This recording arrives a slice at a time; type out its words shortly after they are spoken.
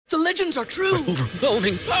The legends are true.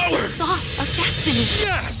 Overwhelming power! Sauce of destiny.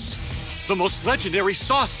 Yes! The most legendary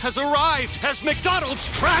sauce has arrived as McDonald's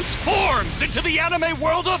transforms into the anime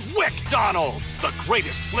world of WickDonald's. The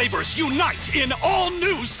greatest flavors unite in all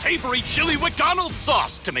new savory chili McDonald's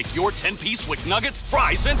sauce to make your 10-piece Wick Nuggets,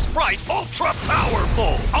 fries, and Sprite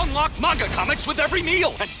ultra-powerful. Unlock manga comics with every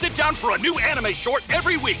meal and sit down for a new anime short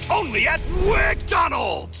every week only at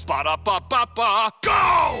WickDonald's. Ba-da-ba-ba-ba,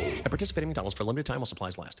 go! At participating McDonald's for a limited time while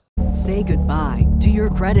supplies last. Say goodbye to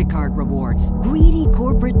your credit card rewards. Greedy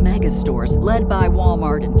corporate mega stores, led by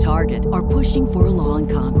Walmart and Target, are pushing for a law in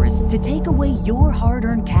Congress to take away your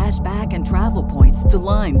hard-earned cash back and travel points to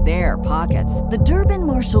line their pockets. The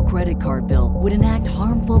Durbin-Marshall credit card bill would enact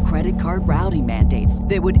harmful credit card routing mandates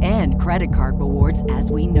that would end credit card rewards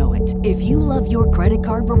as we know it. If you love your credit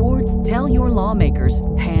card rewards, tell your lawmakers,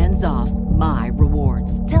 hands off my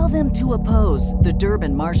rewards. Tell them to oppose the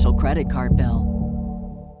Durbin-Marshall credit card bill.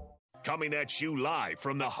 Coming at you live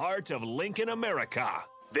from the heart of Lincoln, America.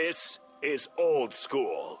 This is Old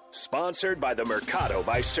School, sponsored by the Mercado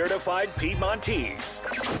by Certified Piedmontese.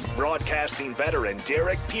 Broadcasting veteran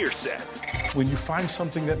Derek Pearson. When you find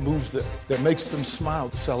something that moves them, that makes them smile,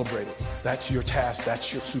 celebrate it. That's your task.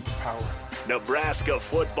 That's your superpower. Nebraska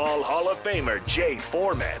Football Hall of Famer Jay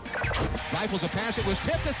Foreman. Rifles a pass. It was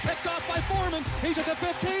tipped. It's picked off by Foreman. He's at the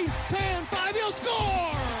 15, 10, 5. He'll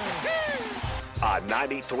score! On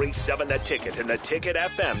 93.7 The Ticket and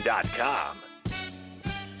theticketfm.com.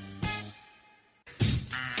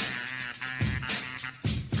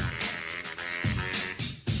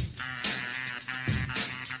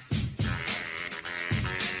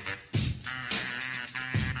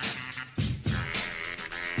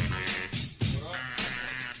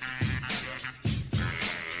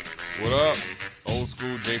 What up? Old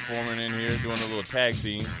School Jay Foreman in here doing a little tag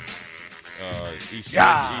team. East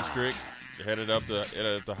Strick. Headed up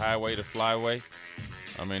the highway to Flyway.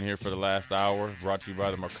 I'm in here for the last hour. Brought to you by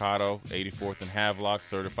the Mercado, 84th and Havelock,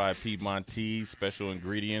 certified Piedmontese, special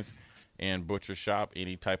ingredients, and butcher shop.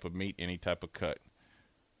 Any type of meat, any type of cut.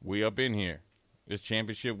 We up in here. It's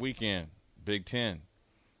championship weekend, Big Ten.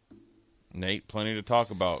 Nate, plenty to talk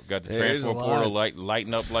about. Got the transfer portal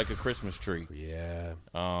lighting up like a Christmas tree. Yeah.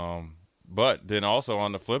 But then also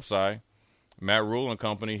on the flip side, Matt Rule and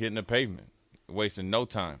company hitting the pavement, wasting no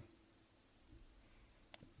time.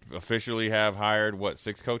 Officially have hired,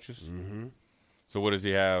 6 coaches? Mm-hmm. So what does he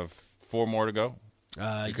have, 4 more to go?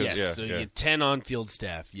 Yes, you get 10 on-field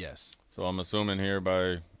staff, yes. So I'm assuming here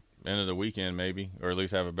by end of the weekend maybe, or at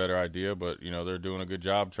least have a better idea, but, they're doing a good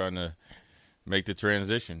job trying to make the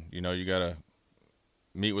transition. You got to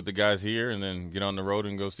meet with the guys here and then get on the road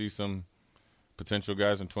and go see some potential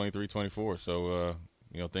guys in 23, 24. So,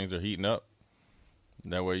 things are heating up.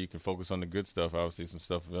 That way you can focus on the good stuff. Obviously some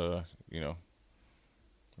stuff,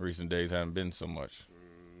 recent days haven't been so much.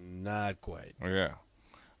 Not quite. Yeah.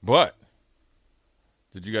 But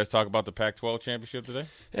did you guys talk about the Pac-12 championship today?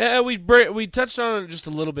 Yeah, we touched on it just a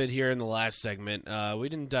little bit here in the last segment. We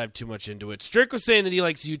didn't dive too much into it. Strick was saying that he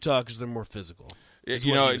likes Utah because they're more physical. I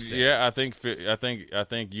think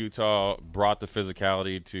Utah brought the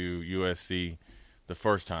physicality to USC the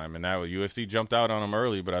first time, and now USC jumped out on them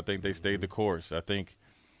early, but I think they stayed the course. I think,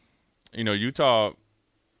 Utah.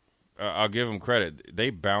 I'll give them credit. They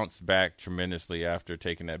bounced back tremendously after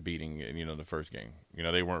taking that beating in, the first game.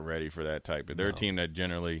 They weren't ready for that type. But they're a team that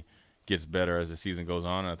generally gets better as the season goes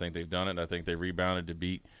on, and I think they've done it. I think they rebounded to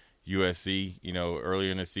beat USC, early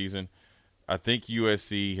in the season. I think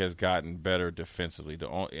USC has gotten better defensively,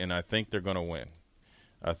 and I think they're going to win.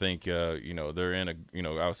 I think, they're in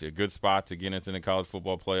obviously a good spot to get into the college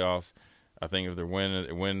football playoffs. I think if they're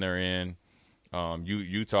when they're in,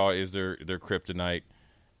 Utah is their kryptonite.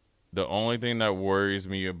 The only thing that worries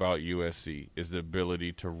me about USC is the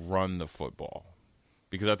ability to run the football,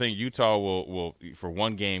 because I think Utah will for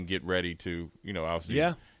one game get ready to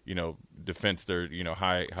obviously defense their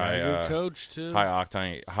high coach too. high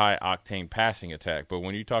octane passing attack. But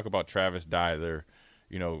when you talk about Travis Dye, they're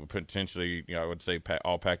potentially I would say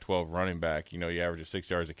all Pac-12 running back. He averages 6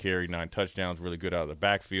 yards a carry, 9 touchdowns, really good out of the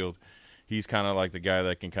backfield. He's kind of like the guy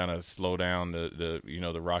that can kind of slow down the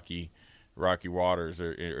rocky waters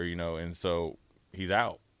or and so he's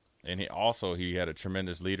out, and he had a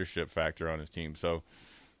tremendous leadership factor on his team. So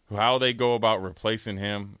how they go about replacing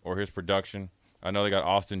him or his production, I know they got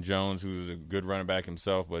Austin Jones, who's a good running back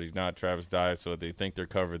himself, but he's not Travis Dye, so they think they're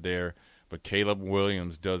covered there. But Caleb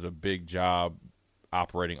Williams does a big job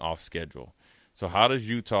operating off schedule. So how does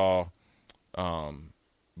Utah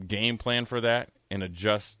game plan for that and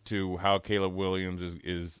adjust to how Caleb Williams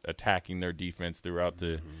is attacking their defense throughout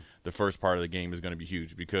the first part of the game is going to be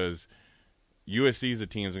huge, because USC's the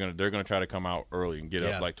teams they're gonna try to come out early and get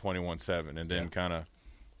up like 21-7, and then kind of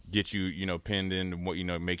get you pinned in,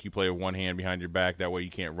 make you play with one hand behind your back. That way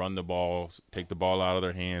you can't run the ball, take the ball out of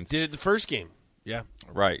their hands. Did it the first game. Yeah.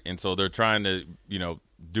 Right. And so they're trying to,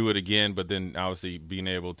 do it again, but then obviously being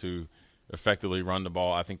able to effectively run the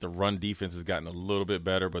ball. I think the run defense has gotten a little bit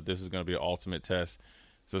better, but this is going to be an ultimate test.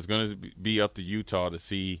 So it's going to be up to Utah to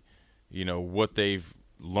see, what they've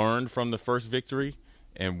learned from the first victory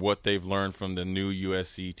and what they've learned from the new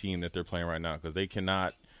USC team that they're playing right now, because they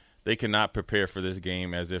cannot prepare for this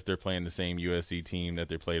game as if they're playing the same USC team that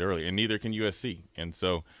they played earlier, and neither can USC. And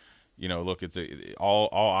so, look, all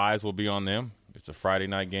eyes will be on them. It's a Friday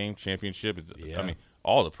night game, championship. I mean,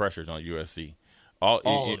 all the pressure's on USC,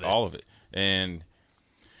 all of it. And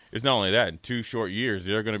it's not only that. In 2 short years,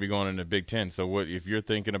 they're going to be going into Big Ten. So what if you're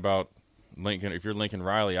thinking about Lincoln? If you're Lincoln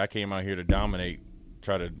Riley, I came out here to dominate,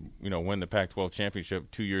 try to win the Pac-12 championship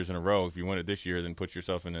 2 years in a row. If you win it this year, then put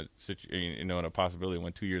yourself in in a possibility to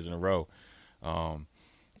win 2 years in a row.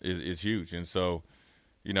 Is huge. And so,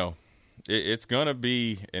 it's going to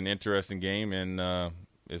be an interesting game, and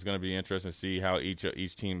it's going to be interesting to see how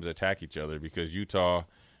each teams attack each other, because Utah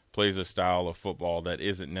plays a style of football that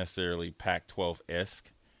isn't necessarily Pac-12-esque.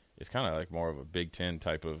 It's kind of like more of a Big Ten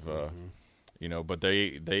type of, but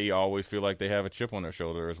they always feel like they have a chip on their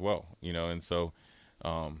shoulder as well, and so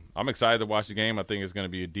I'm excited to watch the game. I think it's going to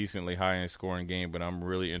be a decently high-scoring game, but I'm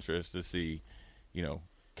really interested to see,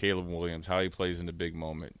 Caleb Williams, how he plays in the big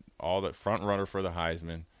moment, all that front runner for the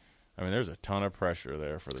Heisman. I mean, there's a ton of pressure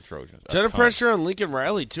there for the Trojans. Ton of pressure on Lincoln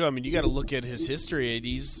Riley, too. I mean, you got to look at his history.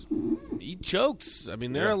 He chokes. I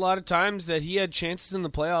mean, there are a lot of times that he had chances in the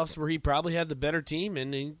playoffs where he probably had the better team,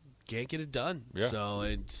 and he can't get it done. Yeah. So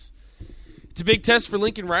it's a big test for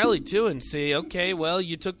Lincoln Riley, too, and say, okay, well,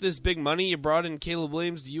 you took this big money, you brought in Caleb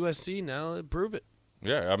Williams to USC, now prove it.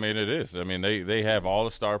 Yeah, I mean, it is. I mean, they have all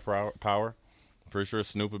the star power. Pretty sure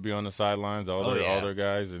Snoop would be on the sidelines, all their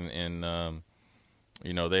guys, and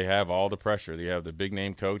they have all the pressure. They have the big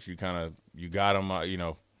name coach. You got him, I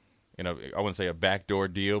wouldn't say a backdoor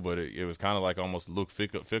deal, but it was kind of like almost Luke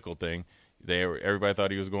Fickell thing. Everybody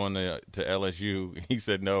thought he was going to LSU. He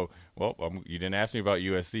said no. Well, you didn't ask me about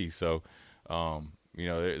USC, so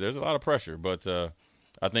there's a lot of pressure. But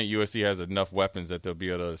I think USC has enough weapons that they'll be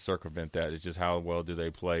able to circumvent that. It's just how well do they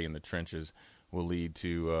play in the trenches will lead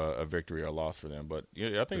to a victory or a loss for them. But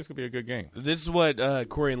I think it's going to be a good game. This is what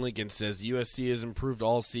Corey and Lincoln says. USC has improved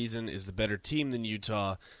all season, is the better team than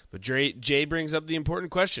Utah. But Jay brings up the important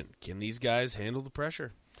question. Can these guys handle the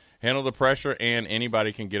pressure? Handle the pressure, and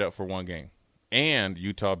anybody can get up for one game. And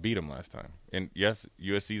Utah beat them last time. And, yes,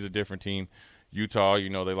 USC is a different team. Utah, they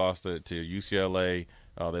lost to UCLA.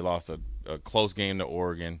 They lost a close game to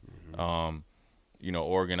Oregon. Mm-hmm.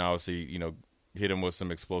 Oregon obviously, hit them with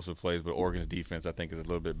some explosive plays, but Oregon's defense, I think, is a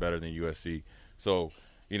little bit better than USC. So,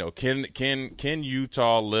 can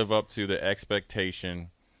Utah live up to the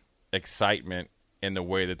expectation, excitement, in the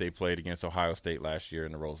way that they played against Ohio State last year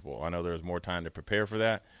in the Rose Bowl? I know there was more time to prepare for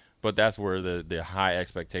that, but that's where the high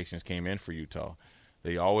expectations came in for Utah.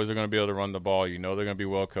 They always are going to be able to run the ball. They're going to be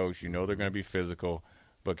well coached. They're going to be physical,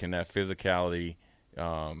 but can that physicality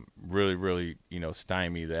really, really,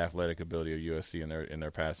 stymie the athletic ability of USC in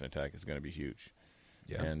their passing attack? Is going to be huge.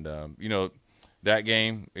 Yeah. And that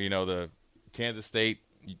game, the Kansas State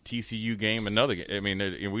TCU game, another game. I mean,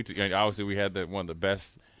 obviously we had one of the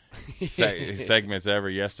best segments ever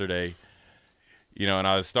yesterday. And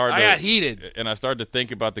I got heated, and I started to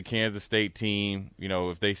think about the Kansas State team.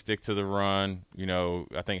 If they stick to the run,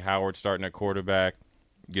 I think Howard starting at quarterback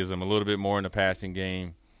gives them a little bit more in the passing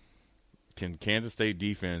game. Can Kansas State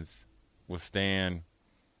defense withstand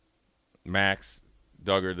Max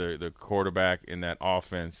Duggar, the quarterback, in that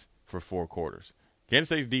offense for 4 quarters? Kansas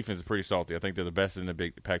State's defense is pretty salty. I think they're the best in the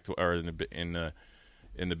Big Pac-12 or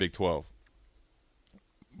in the Big 12.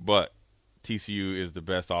 But TCU is the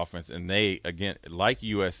best offense, and they, again, like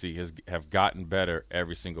USC, have gotten better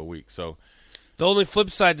every single week. So the only flip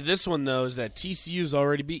side to this one, though, is that TCU's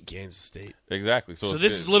already beat Kansas State. Exactly. So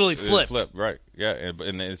this is literally flipped. Right. Yeah,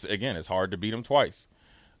 and it's hard to beat them twice,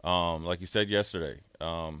 like you said yesterday.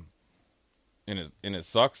 And it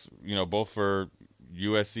sucks, both for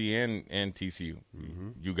USC and TCU. Mm-hmm.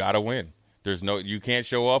 You got to win. You can't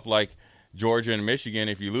show up like Georgia and Michigan.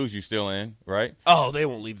 If you lose, you're still in, right? Oh, they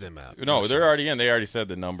won't leave them out. No, they're already in. They already said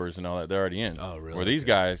the numbers and all that. They're already in. Oh, really? Where these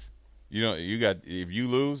guys, you got, if you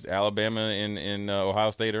lose, Alabama and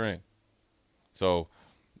Ohio State are in. So,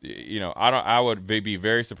 I would be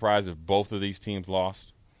very surprised if both of these teams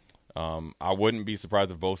lost. I wouldn't be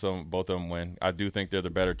surprised if both of them win. I do think they're the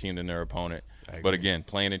better team than their opponent. But again,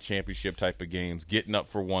 playing in championship type of games, getting up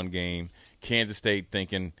for one game, Kansas State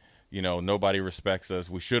thinking, nobody respects us.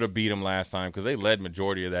 We should have beat them last time because they led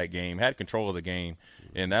majority of that game, had control of the game.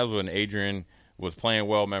 And that was when Adrian was playing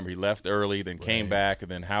well. Remember, he left early, then came back, and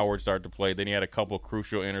then Howard started to play. Then he had a couple of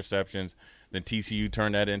crucial interceptions. Then TCU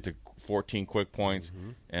turned that into 14 quick points,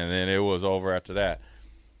 and then it was over after that.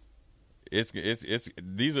 It's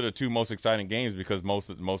these are the two most exciting games because most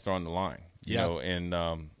are on the line.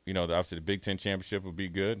 Obviously the Big Ten championship would be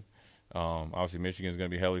good. Obviously Michigan's going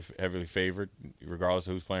to be heavily favored regardless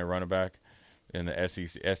of who's playing running back. In the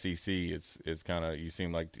SEC, it's kind of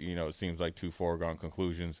it seems like two foregone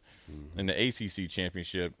conclusions. In the ACC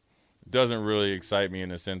championship, doesn't really excite me in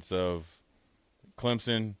the sense of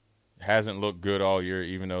Clemson hasn't looked good all year,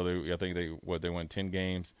 even though they won 10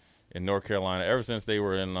 games. In North Carolina, ever since they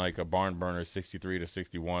were in like a barn burner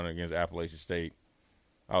 63-61 against Appalachian State,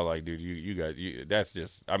 I was like, dude, you guys, that's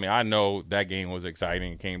just. I mean, I know that game was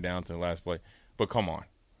exciting and came down to the last play, but come on.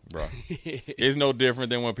 Bro, it's no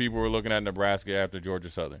different than when people were looking at Nebraska after Georgia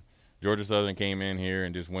Southern. Georgia Southern came in here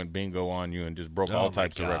and just went bingo on you and just broke all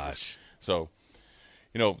types of records. So,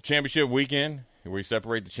 championship weekend where you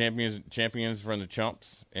separate the champions from the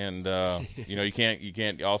chumps, and you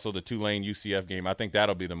can't also the Tulane UCF game. I think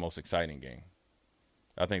that'll be the most exciting game.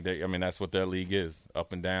 I think that's what that league is,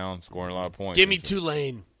 up and down, scoring a lot of points. Give me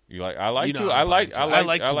Tulane. I like Tulane. I like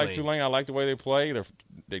Tulane. I like the way they play.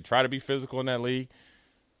 They try to be physical in that league.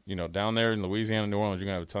 Down there in Louisiana, New Orleans, you're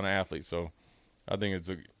going to have a ton of athletes. So I think it's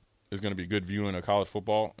going to be good viewing of college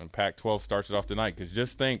football, and Pac-12 starts it off tonight. Because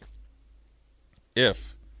just think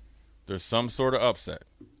if there's some sort of upset,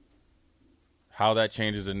 how that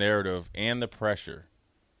changes the narrative and the pressure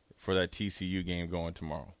for that TCU game going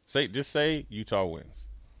tomorrow. Just say Utah wins.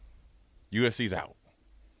 USC's out.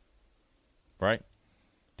 Right?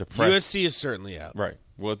 USC is certainly out. Right.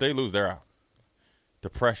 Well, if they lose, they're out. The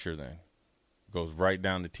pressure then goes right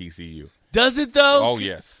down to TCU. Does it, though? Oh,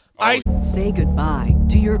 yes. Say goodbye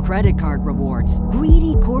to your credit card rewards.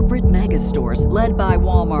 Greedy corporate mega stores, led by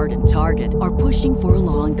Walmart and Target, are pushing for a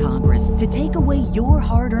law in Congress to take away your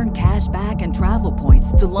hard-earned cash back and travel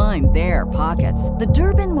points to line their pockets. The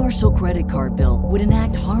Durbin-Marshall credit card bill would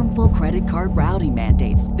enact harmful credit card routing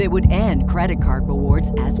mandates that would end credit card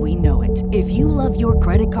rewards as we know it. If you love your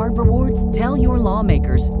credit card rewards, tell your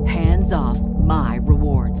lawmakers, hands off my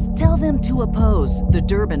rewards. Tell them to oppose the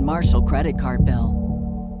Durbin-Marshall credit card bill.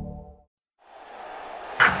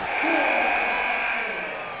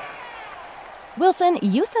 Wilson,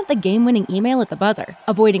 you sent the game-winning email at the buzzer,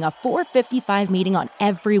 avoiding a 4:55 meeting on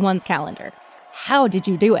everyone's calendar. How did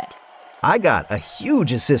you do it? I got a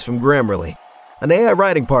huge assist from Grammarly, an AI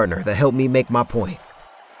writing partner that helped me make my point.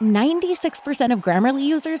 96% of Grammarly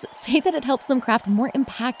users say that it helps them craft more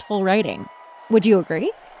impactful writing. Would you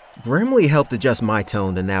agree? Grammarly helped adjust my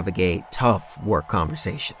tone to navigate tough work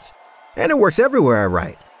conversations. And it works everywhere I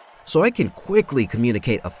write, so I can quickly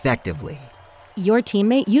communicate effectively. Your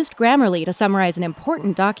teammate used Grammarly to summarize an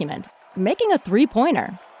important document, making a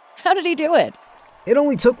 3-pointer. How did he do it? It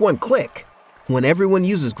only took one click. When everyone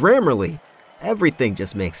uses Grammarly, everything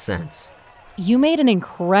just makes sense. You made an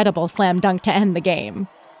incredible slam dunk to end the game.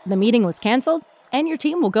 The meeting was canceled, and your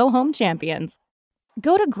team will go home champions.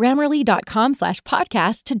 Go to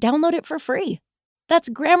Grammarly.com/podcast to download it for free. That's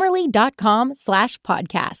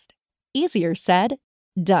Grammarly.com/podcast. Easier said,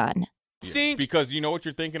 done. Because you know what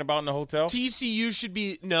you're thinking about in the hotel? TCU should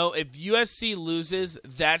be – no, if USC loses,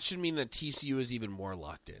 that should mean that TCU is even more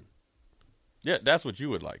locked in. Yeah, that's what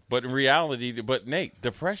you would like. But in reality, Nate,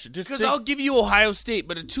 the pressure – because I'll give you Ohio State,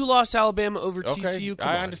 but a 2-loss Alabama over TCU, come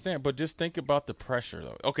on. I understand, but just think about the pressure,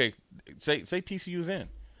 though. Okay, say TCU's in,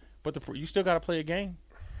 but you still got to play a game.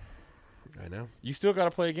 I know. You still got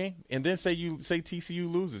to play a game. And then say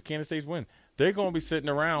TCU loses, Kansas State's win. They're going to be sitting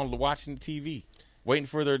around watching the TV. Waiting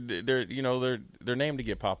for their name to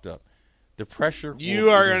get popped up. The pressure.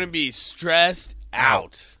 You are going to be stressed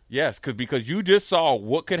out. Yes, because you just saw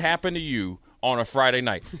what could happen to you on a Friday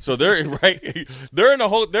night. So they're right. They're in the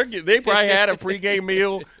whole. They probably had a pregame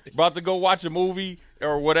meal, about to go watch a movie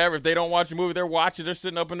or whatever. If they don't watch a movie, they're watching. They're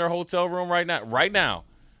sitting up in their hotel room right now,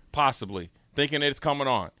 possibly thinking it's coming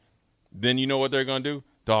on. Then you know what they're going to do?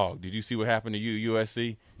 Dog, did you see what happened to you,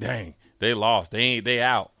 USC? Dang, they lost. They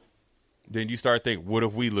out. Then you start thinking, what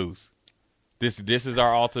if we lose? This is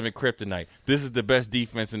our ultimate kryptonite. This is the best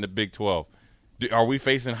defense in the Big 12. Are we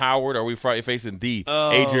facing Howard? Are we facing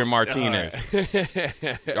Adrian Martinez?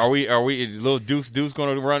 Are we is little Deuce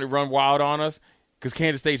going to run wild on us? Because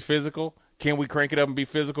Kansas State's physical. Can we crank it up and be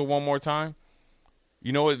physical one more time?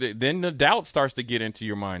 You know, then the doubt starts to get into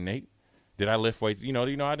your mind, Nate. Did I lift weights? You know,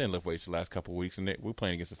 I didn't lift weights the last couple of weeks, and we're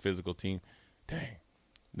playing against a physical team. Dang.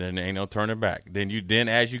 Then there ain't no turning back. Then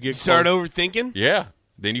as you get start close, overthinking. Yeah.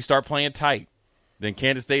 Then you start playing tight. Then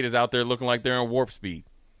Kansas State is out there looking like they're in warp speed.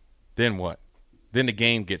 Then what? Then the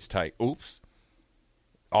game gets tight. Oops.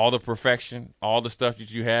 All the perfection, all the stuff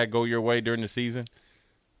that you had go your way during the season,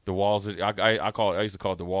 the walls. I used to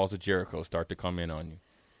call it the walls of Jericho start to come in on you.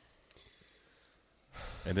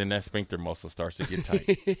 And then that sphincter muscle starts to get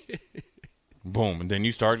tight. Boom, and then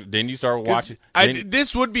you start watching.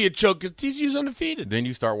 This would be a choke because TCU's undefeated. Then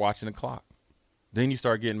you start watching the clock. Then you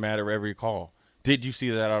start getting mad at every call. Did you see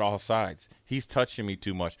that at all sides? He's touching me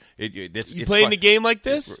too much. You playing the game like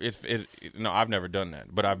this? No, I've never done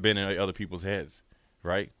that, but I've been in other people's heads,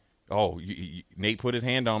 right? Oh, Nate put his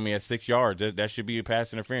hand on me at 6 yards. That should be a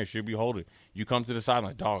pass interference. Should be holding. You come to the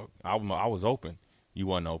sideline, dog. I was open. You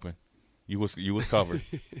wasn't open. You was covered.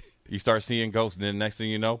 You start seeing ghosts, and then next thing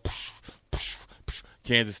you know,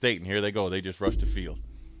 Kansas State, and here they go. They just rush the field.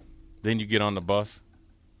 Then you get on the bus.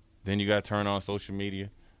 Then you got to turn on social media.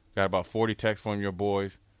 Got about 40 texts from your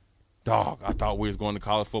boys. Dog, I thought we was going to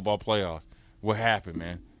college football playoffs. What happened,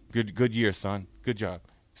 man? Good year, son. Good job.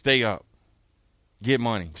 Stay up. Get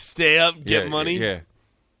money. Stay up, get money? Yeah.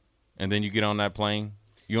 And then you get on that plane.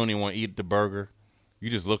 You don't even want to eat the burger.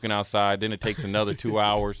 You're just looking outside. Then it takes another 2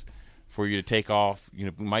 hours for you to take off.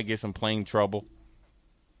 You might get some plane trouble.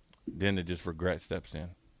 Then it just regret steps in.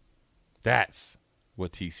 That's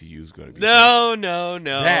what TCU is going to be. No.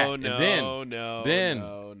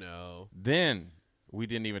 Then we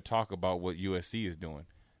didn't even talk about what USC is doing.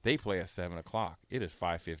 They play at 7 o'clock. It is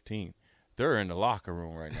 5:15. They're in the locker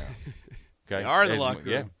room right now. Okay? They are in the locker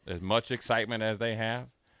room. Yeah, as much excitement as they have,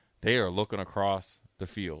 they are looking across the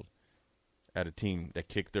field at a team that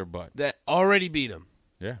kicked their butt. That already beat them.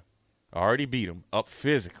 Yeah, already beat them up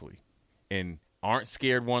physically and aren't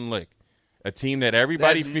scared one lick. A team that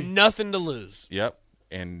everybody – nothing to lose. Yep,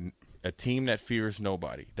 and a team that fears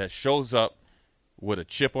nobody, that shows up with a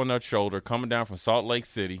chip on their shoulder coming down from Salt Lake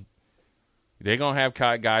City. They're going to have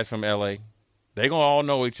guys from L.A., they're going to all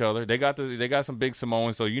know each other. They got some big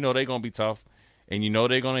Samoans, so you know they're going to be tough, and you know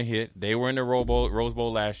they're going to hit. They were in the Rose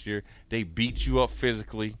Bowl last year. They beat you up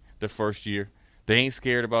physically the first year. They ain't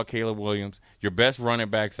scared about Caleb Williams. Your best running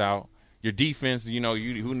back's out. Your defense,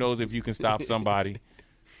 who knows if you can stop somebody.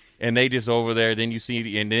 And they just over there. Then you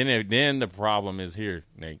see, and then the problem is here,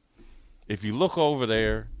 Nate. If you look over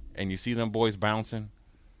there and you see them boys bouncing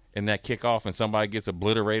in that kickoff and somebody gets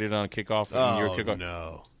obliterated on a kickoff.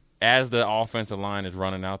 No. As the offensive line is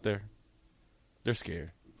running out there, they're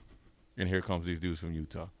scared. And here comes these dudes from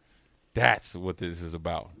Utah. That's what this is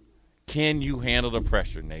about. Can you handle the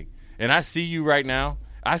pressure, Nate? And I see you right now.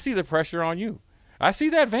 I see the pressure on you. I see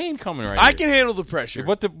that vein coming right now. I can handle the pressure.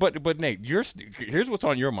 But Nate, here's what's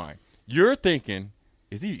on your mind. You're thinking,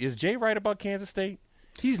 is Jay right about Kansas State?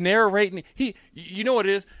 He's narrating. You know what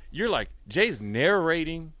it is? You're like, Jay's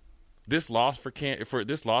narrating this loss for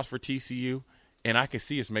TCU. And I can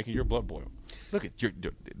see it's making your blood boil. Look at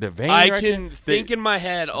the vein. I can think in my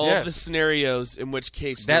head all of the scenarios in which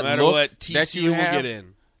case, no matter what, TCU will get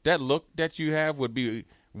in. That look that you have would be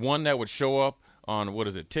one that would show up on,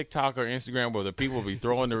 TikTok or Instagram, where the people would be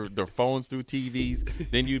throwing their phones through TVs.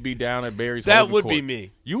 Then you'd be down at Barry's holding court. That would be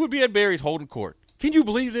me. You would be at Barry's holding court. Can you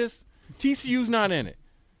believe this? TCU's not in it.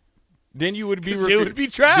 Then you would be it would be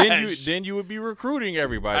trash. Then you would be recruiting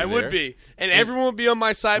everybody. I would be, and everyone would be on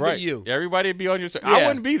my side, right. But you. Everybody would be on your side. Yeah. I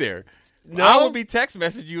wouldn't be there. No, I would be text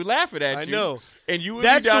messaging you, laughing at you. I know, and you would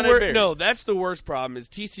be down at Barry. No, that's the worst problem. Is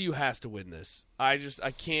TCU has to win this. I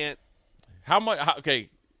can't. How much? Okay,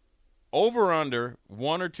 over under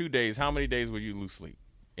 1 or 2 days. How many days would you lose sleep?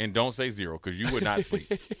 And don't say 0 because you would not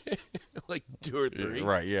sleep. Like 2 or 3.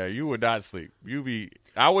 Right? Yeah, you would not sleep. The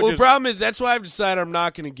problem is that's why I've decided I'm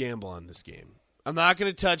not going to gamble on this game. I'm not going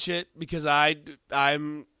to touch it because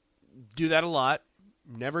I'm do that a lot.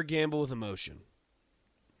 Never gamble with emotion.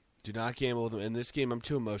 Do not gamble with them. In this game, I'm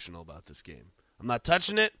too emotional about this game. I'm not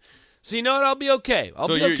touching it. So you know what? I'll be okay. I'll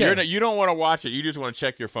be okay. You don't want to watch it. You just want to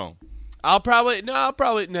check your phone. I probably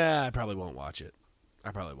won't watch it. I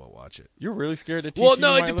probably won't watch it. You're really scared that TCU Well,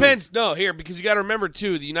 no, it might depends. lose. No, here, because you got to remember,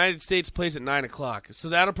 too, the United States plays at 9 o'clock. So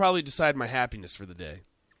that'll probably decide my happiness for the day.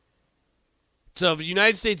 So if the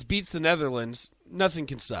United States beats the Netherlands, nothing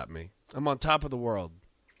can stop me. I'm on top of the world.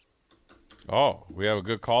 Oh, we have a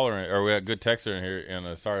good caller, or we have a good texter in here in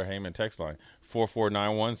the Sarah Heyman text line.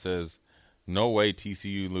 4491 says, no way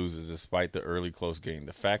TCU loses despite the early close game.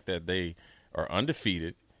 The fact that they are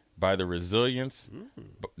undefeated by the resilience,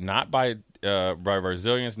 not by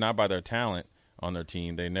resilience, not by their talent on their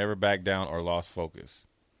team. They never backed down or lost focus.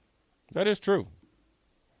 That is true.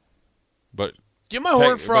 But give my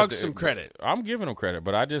Horned Frogs some credit. I'm giving them credit,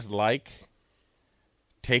 but I just like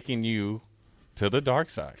taking you to the dark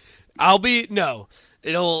side.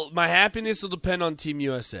 My happiness will depend on Team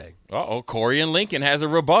USA. Corey in Lincoln has a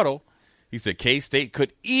rebuttal. He said K-State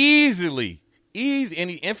could easily, and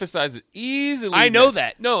he emphasizes easily. I know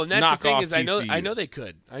that. No, and that's the thing is TCU. I know they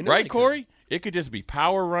could. Right, Corey? It could just be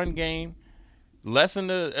power run game, lessen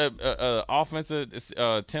the offensive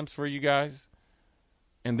attempts for you guys,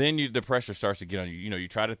 and then the pressure starts to get on you. You know, you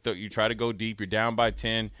try to go deep. You're down by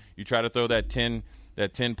 10. You try to throw that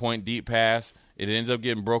 10-point deep pass. It ends up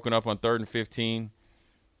getting broken up on 3rd and 15.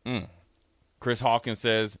 Chris Hawkins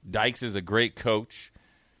says Dykes is a great coach,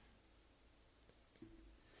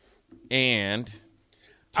 and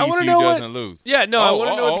TCU doesn't lose. Yeah, no, I want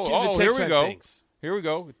to know what the Texan thinks. Here we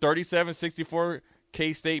go. 37-64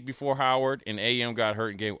 K-State before Howard, and AM got hurt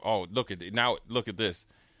in game. Oh, look at it. Now look at this.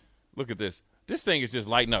 Look at this. This thing is just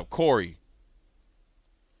lighting up. Corey.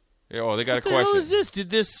 Oh, they got a question. What the hell is this? Did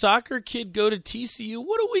this soccer kid go to TCU?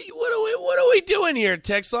 What are we doing here,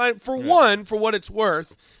 text line? For what it's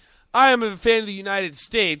worth, I am a fan of the United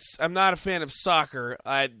States. I'm not a fan of soccer.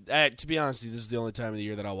 To be honest with you, this is the only time of the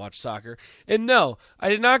year that I'll watch soccer. And no, I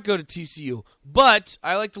did not go to TCU, but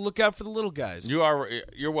I like to look out for the little guys.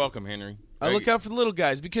 You're welcome, Henry. I look out for the little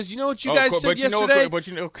guys because you know what you guys said yesterday?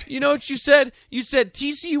 You know what you said? You said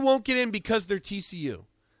TCU won't get in because they're TCU.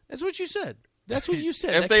 That's what you said. That's what you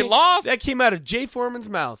said. If they lost? That came out of Jay Foreman's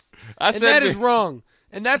mouth. That is wrong.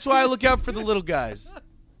 And that's why I look out for the little guys.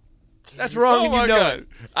 That's wrong, and you know it.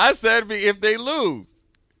 I said if they lose.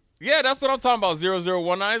 Yeah, that's what I'm talking about.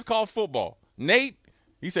 0019 is called football. He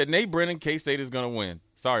said Nate Brennan, K-State is going to win.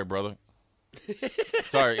 Sorry, brother.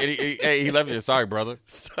 Sorry. He left it. Sorry, brother.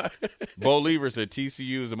 Sorry. Bo Lever said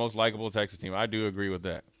TCU is the most likable Texas team. I do agree with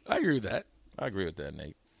that. I agree with that. I agree with that,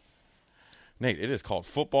 Nate. Nate, it is called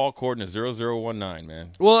football according to 0019,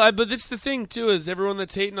 man. Well, but that's the thing, too, is everyone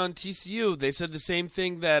that's hating on TCU, they said the same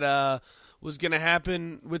thing that was going to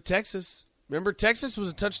happen with Texas. Remember, Texas was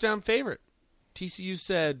a touchdown favorite. TCU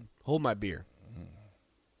said, hold my beer.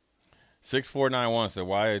 6491 said,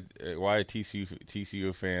 why a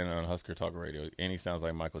TCU fan on Husker Talk Radio? And he sounds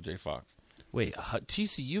like Michael J. Fox. Wait, a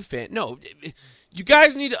TCU fan? No, you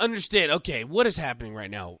guys need to understand, okay, what is happening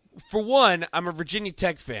right now? For one, I'm a Virginia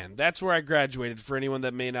Tech fan. That's where I graduated, for anyone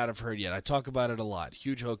that may not have heard yet. I talk about it a lot.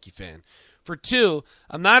 Huge Hokie fan. For two,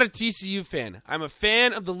 I'm not a TCU fan. I'm a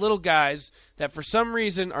fan of the little guys that for some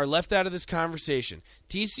reason are left out of this conversation.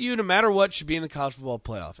 TCU, no matter what, should be in the college football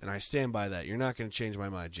playoff, and I stand by that. You're not going to change my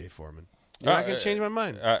mind, Jay Foreman. You're not going to change my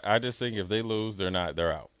mind. I just think if they lose, they're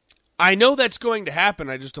out. I know that's going to happen.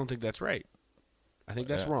 I just don't think that's right. I think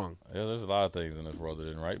that's wrong. Yeah, there's a lot of things in this world that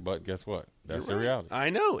isn't right, but guess what? That's the reality. I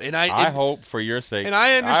know, and I hope for your sake, and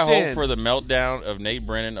I understand. I hope for the meltdown of Nate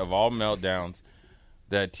Brennan, of all meltdowns,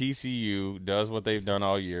 that TCU does what they've done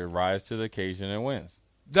all year, rise to the occasion and wins.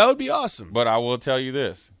 That would be awesome. But I will tell you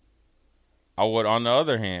this: I would, on the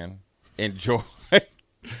other hand, enjoy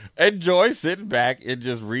sitting back and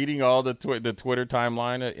just reading all the Twitter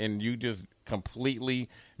timeline, and you just completely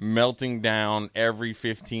melting down every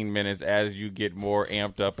 15 minutes as you get more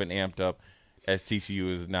amped up as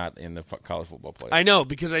TCU is not in the college football playoff. I know,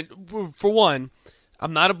 because for one,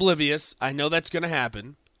 I'm not oblivious. I know that's going to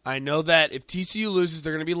happen. I know that if TCU loses,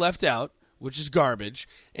 they're going to be left out, which is garbage.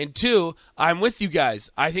 And two, I'm with you guys.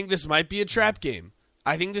 I think this might be a trap game.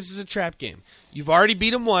 I think this is a trap game. You've already beat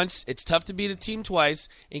them once. It's tough to beat a team twice.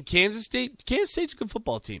 And Kansas State's a good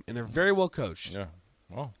football team, and they're very well coached. Yeah,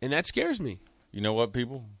 well, and that scares me. You know what,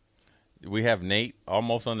 people? We have Nate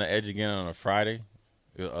almost on the edge again on a Friday,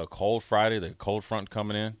 a cold Friday, the cold front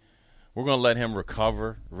coming in. We're going to let him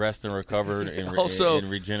rest and recover, and also, and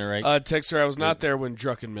regenerate. Texter, I was not there when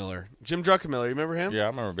Jim Druckenmiller, you remember him? Yeah, I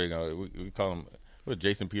remember big. We call him,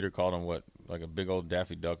 Jason Peter called him like a big old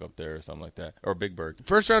Daffy Duck up there or something like that, or a big bird.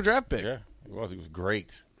 First-round draft pick. Yeah, he was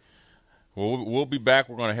great. Well, we'll be back.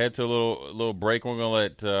 We're going to head to a little break. We're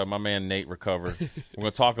going to let my man Nate recover. We're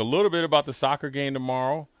going to talk a little bit about the soccer game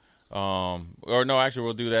tomorrow. Or no, actually,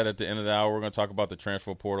 we'll do that at the end of the hour. We're going to talk about the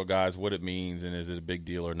transfer portal, guys, what it means, and is it a big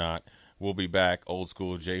deal or not. We'll be back. Old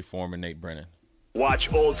School, Jay Foreman, Nate Brennan.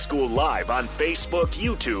 Watch Old School live on Facebook,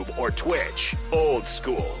 YouTube, or Twitch. Old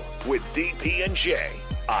School with DP and J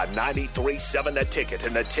on 93.7 The Ticket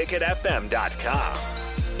and theticketfm.com.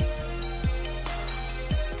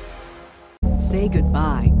 Say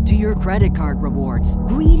goodbye to your credit card rewards.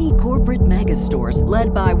 Greedy corporate mega stores,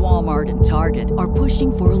 led by Walmart and Target, are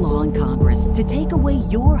pushing for a law in Congress to take away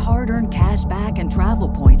your hard-earned cash back and travel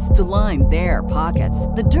points to line their pockets.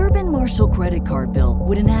 The Durbin-Marshall credit card bill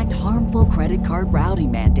would enact harmful credit card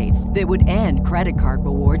routing mandates that would end credit card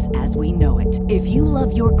rewards as we know it. If you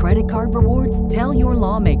love your credit card rewards, tell your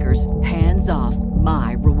lawmakers, hands off.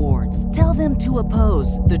 my rewards. Tell them to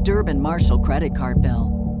oppose the Durbin Marshall credit card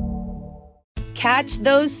bill. Catch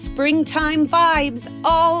those springtime vibes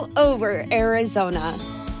all over Arizona.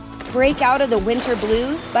 Break out of the winter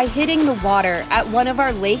blues by hitting the water at one of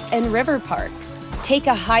our lake and river parks. Take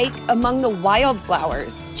a hike among the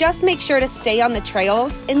wildflowers. Just make sure to stay on the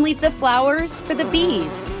trails and leave the flowers for the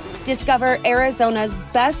bees. Discover Arizona's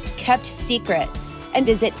best kept secret and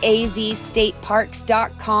visit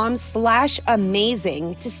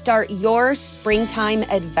azstateparks.com/amazing to start your springtime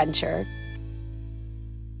adventure.